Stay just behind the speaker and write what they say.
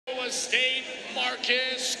State,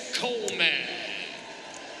 Marcus Coleman.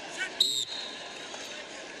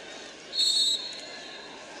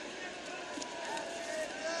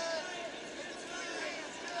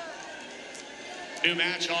 New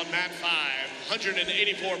match on mat 5,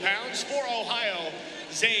 184 pounds for Ohio,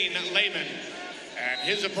 Zane Lehman. And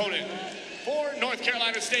his opponent for North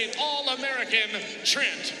Carolina State, All-American,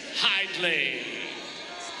 Trent Hidley.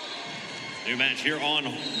 New match here on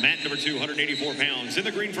mat number 2, 184 pounds. In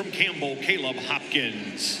the green from Campbell, Caleb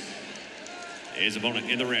Hopkins. His opponent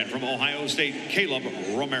in the red from Ohio State, Caleb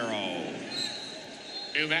Romero.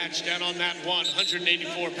 New match down on mat 1,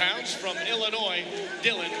 184 pounds from Illinois,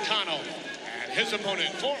 Dylan Connell. And his opponent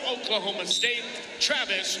for Oklahoma State,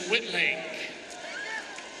 Travis Whitley.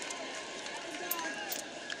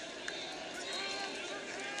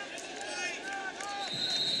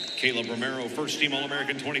 Caleb Romero, first team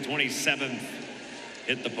All-American 2027,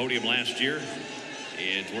 hit the podium last year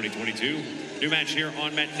in 2022. New match here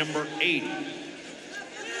on mat number 8.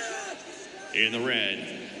 In the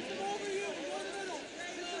red,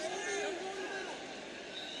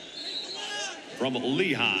 from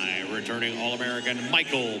Lehigh, returning All-American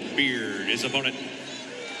Michael Beard. His opponent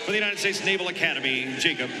for the United States Naval Academy,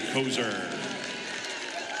 Jacob Kozer.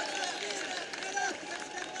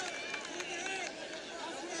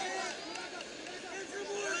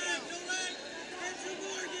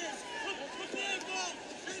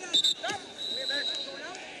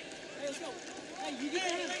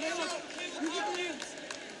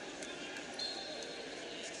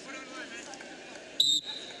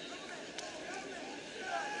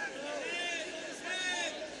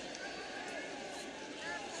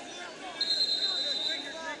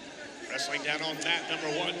 Wrestling down on mat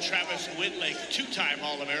number 1, Travis Whitley, 2-time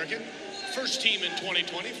All-American. First team in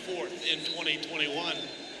 2020, 4th in 2021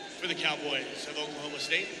 for the Cowboys of Oklahoma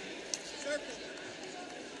State.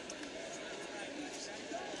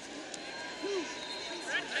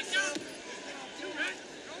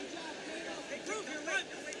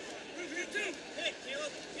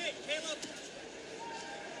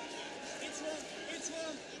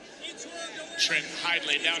 Trent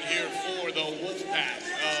Hidley down here for the Wolfpack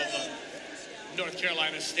of North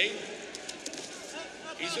Carolina State.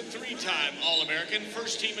 He's a 3-time All-American.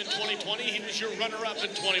 First team in 2020. He was your runner-up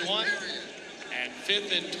in 21 and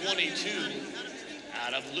 5th in 22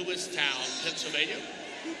 out of Lewistown, Pennsylvania.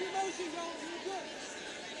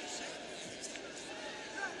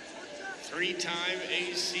 Three-time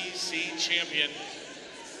ACC champion.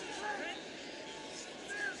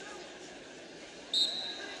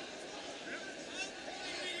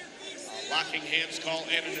 Locking hands call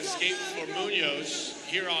and an escape for Munoz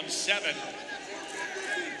here on 7.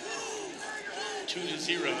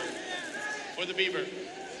 2-0 for the Beaver.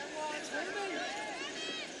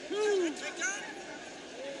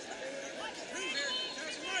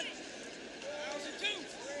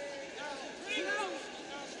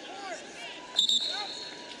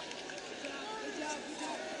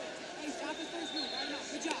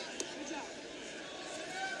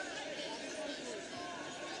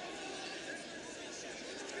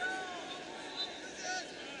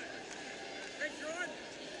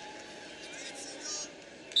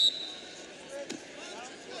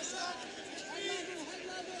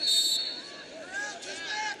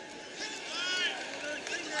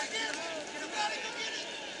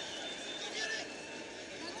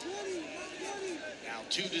 Now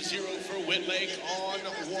 2-0 for Whitlake on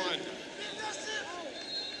 1.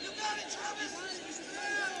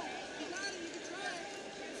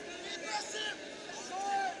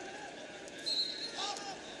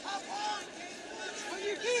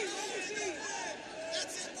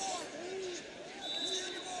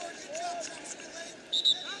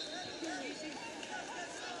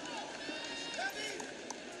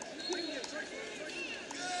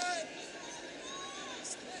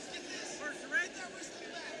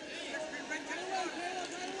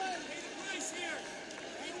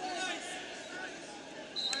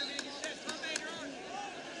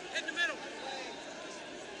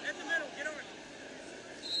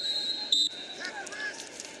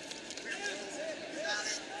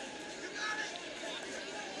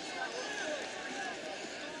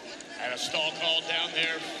 And a stall call down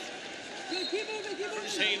there for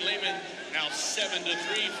Zane Lehman. Now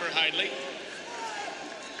 7-3 for Hidley.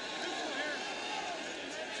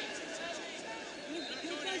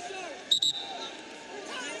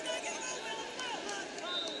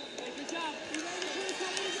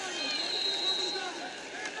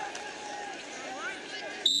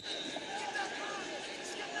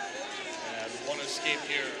 And one escape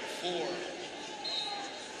here for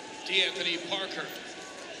D'Anthony Parker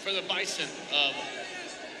for the Bison of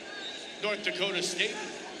North Dakota State.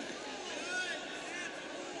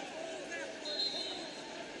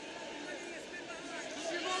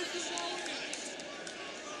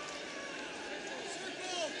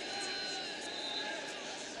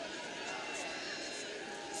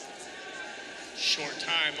 Short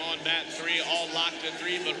time on mat 3, all locked at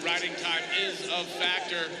 3, but riding time is a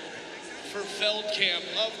factor for Feldkamp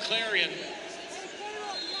of Clarion.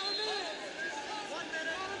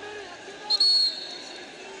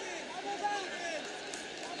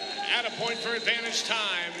 At a point for advantage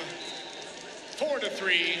time,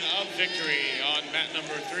 4-3 of victory on mat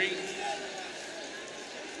number 3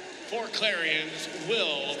 for Clarion's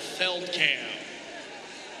Will Feldkamp.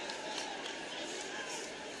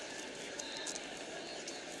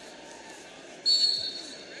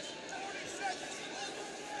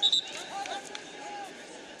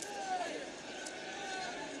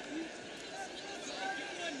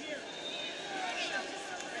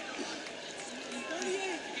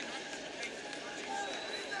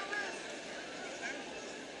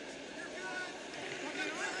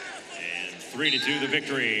 And 3-2 the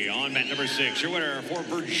victory on mat number 6. Your winner for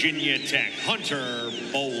Virginia Tech, Hunter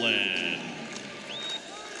Bolin.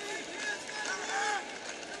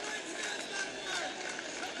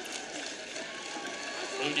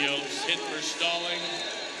 Munoz hit for stalling,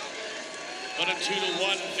 but a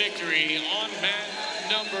 2-1 victory on mat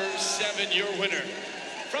number 7. Your winner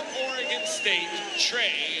from Oregon State,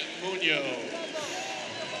 Trey Munoz.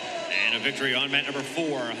 And a victory on mat number 4,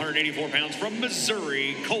 184 pounds from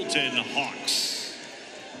Missouri, Colton Hawks.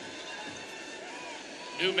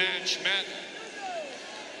 New match, mat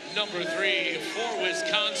number 3 for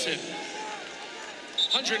Wisconsin.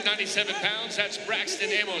 197 pounds, that's Braxton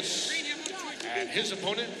Amos. And his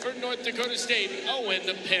opponent for North Dakota State, Owen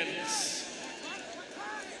Pence.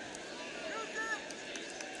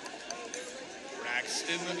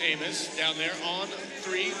 Braxton Amos down there on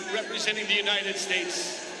 3, representing the United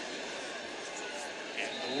States.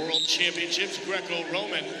 And the World Championships,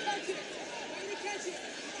 Greco-Roman.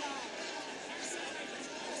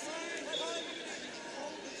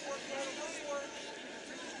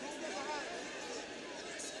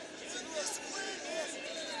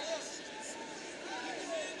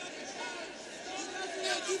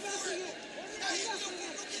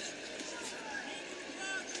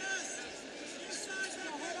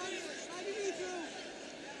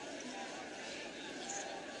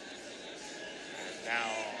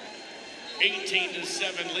 Now,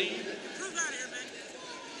 18-7 lead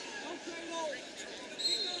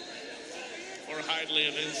for Hidley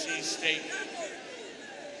of NC State.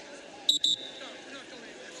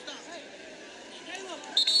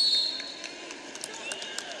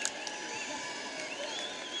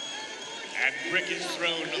 And brick is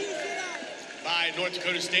thrown by North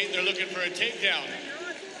Dakota State. They're looking for a takedown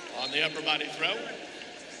on the upper body throw.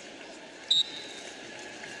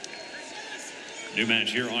 New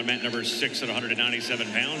match here on mat number 6 at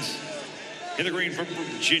 197 pounds. In the green from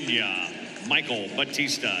Virginia, Michael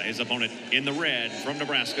Batista. His opponent in the red from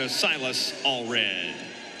Nebraska, Silas Allred.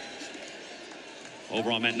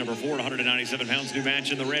 Over on mat number 4 at 197 pounds. New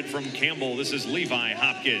match in the red from Campbell. This is Levi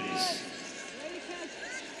Hopkins.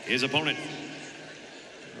 His opponent,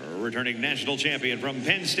 returning national champion from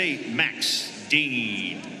Penn State, Max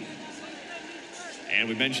Dean. And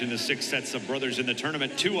we mentioned the 6 sets of brothers in the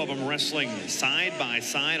tournament. 2 of them wrestling side by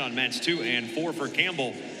side on mats 2 and 4 for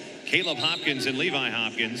Campbell. Caleb Hopkins and Levi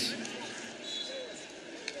Hopkins.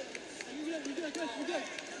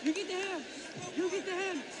 You get the hand. You get the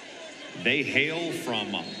hand. They hail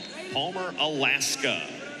from Palmer, Alaska.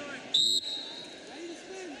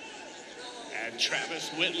 And Travis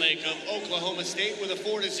Whitlake of Oklahoma State with a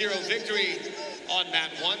 4-0 victory on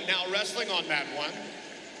mat 1. Now wrestling on mat 1.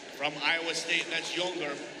 From Iowa State, that's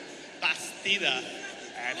Younger Bastida.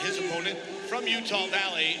 And his opponent from Utah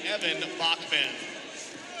Valley, Evan Bachman.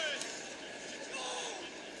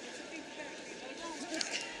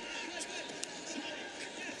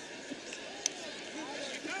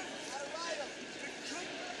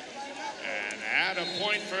 And at a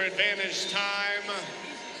point for advantage time,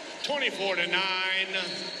 24-9.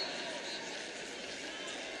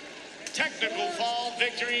 Technical fall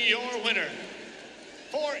victory, your winner.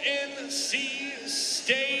 For NC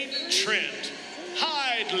State, Trent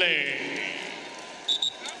Hidley.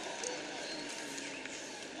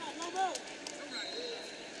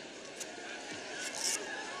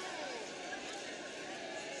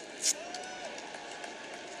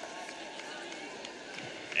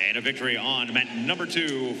 And a victory on mat number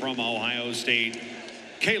 2 from Ohio State,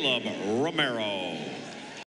 Kaleb Romero.